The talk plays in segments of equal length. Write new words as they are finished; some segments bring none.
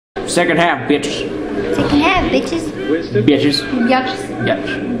Second half, bitches. Second half, bitches. Bitches. Yucks. Bitch.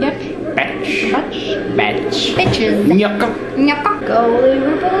 Yuck. Bitch. Bitch. Bitch. Bitches. Nyaka. Nyaka. Go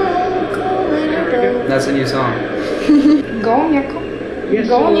Liverpool. Go Liverpool. That's a new song. Go Nyaka. Yes,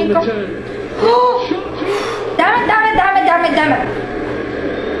 Go on the Nyaka. turn. Damn it, damn it, damn it, damn it, damn it.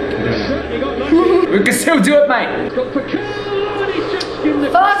 Certainly got lucky. We can still do it, mate. Got for Cal, and he's just given the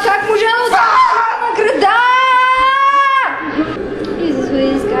Fuck, как мужа He's the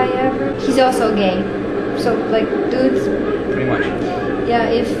sweetest guy ever. He's also gay. So, like, dudes, Pretty much. yeah,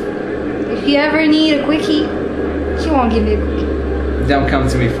 if you ever need a quickie, he won't give you a quickie. Don't come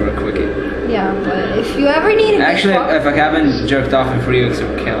to me for a quickie. Yeah, but if you ever need a good Actually, fuck, if I haven't jerked off in 3 weeks, it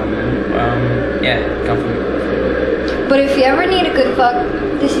would kill him. Yeah, come for me. but if you ever need a good fuck,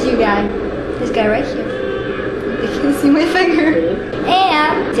 this is your guy. This guy right here. You can see my finger.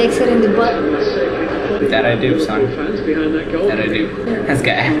 And takes it in the butt. That I do, son. fans behind that goal. That I do. That's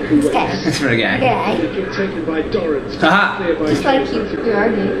gay. This guy. That's for a guy. Guy. Kick taken by Dorrance. Haha. Clear by Just like you. You are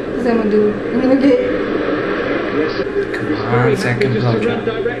gay. Because I'm a dude. I'm a gay. Come on, second Just to run blowjob.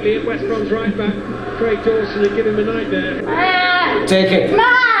 directly at Westbrom's right back. Craig Dawson and give him a nightmare. Ah! Take it.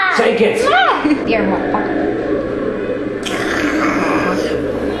 Ma! Take it. Ma! Here, motherfucker.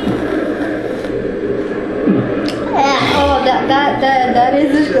 Oh, that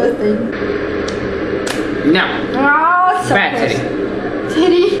is disgusting. No. Oh, so Bad gross.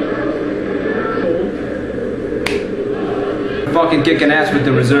 titty. Titty. Fucking kicking ass with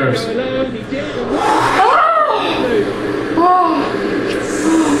the reserves. Alone, he did. Oh! Oh!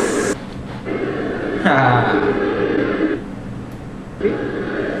 Ha.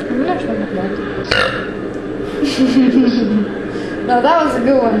 I'm not trying to that. No, that was a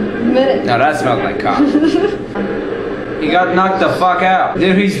good one. Admit it. No, that smelled like cock. He got knocked the fuck out.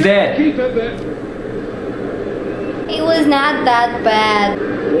 Dude, he's dead. Keeper, but It was not that bad.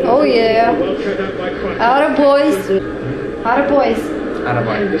 Oh yeah. well cut out by Quack. Out of boys. Out of boys. Out of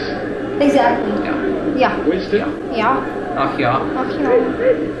mind. Exactly. Yeah. Yeah. Winston. Yeah. Ach ja. Ach ja.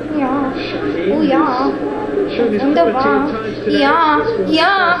 Ja. Oh ja. Shown his quality Wunderbar. at times today. Ja. This was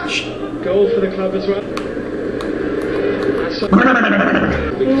Ja. goal for the club as well.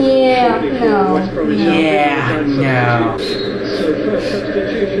 Yeah. No. West Brom is Yeah. No. So first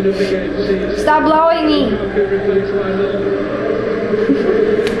substitution of the game sees Stop blowing me. Malcolm replaced by Little.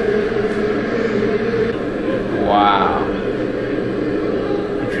 Wow.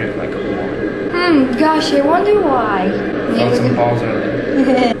 You trip like a wall. Gosh, I wonder why. Got some balls early.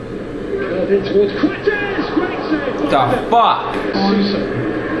 Curved in towards Quatters. Great save. The fuck? Suso.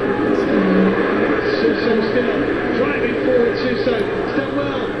 Suso still driving forward. Suso still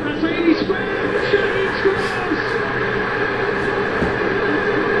well. That's it. He scores. He scores.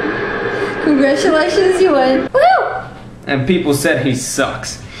 Congratulations, you won. Woo! And people said he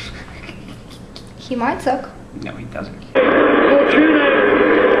sucks. He might suck. No, he doesn't. Fortuna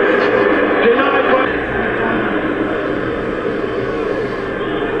denied by.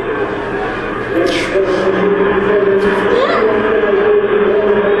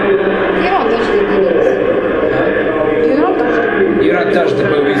 You don't touch the boobies. You don't touch the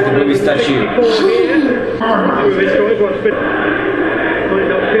boobies. You don't touch the boobies touch you. Might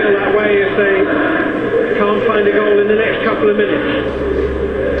not feel that way if they can't find a goal in the next couple of minutes.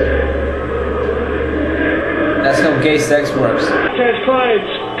 That's how gay sex works. Tez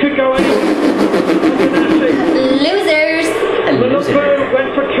Clydes could go anywhere. Losers. Liverpool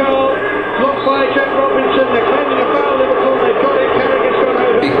went for Carl, blocked by Jack Robinson. They're claiming a foul. Liverpool, they've got it. Carragher's gone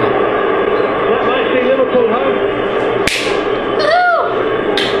over. Big man. That might see Liverpool home.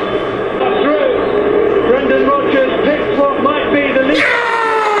 Through. Brendan Rodgers picked what might be the lead.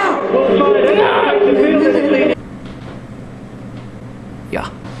 Ball fired in. Takes the field and it's leading. Yeah.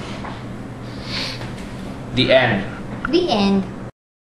 The end. The end.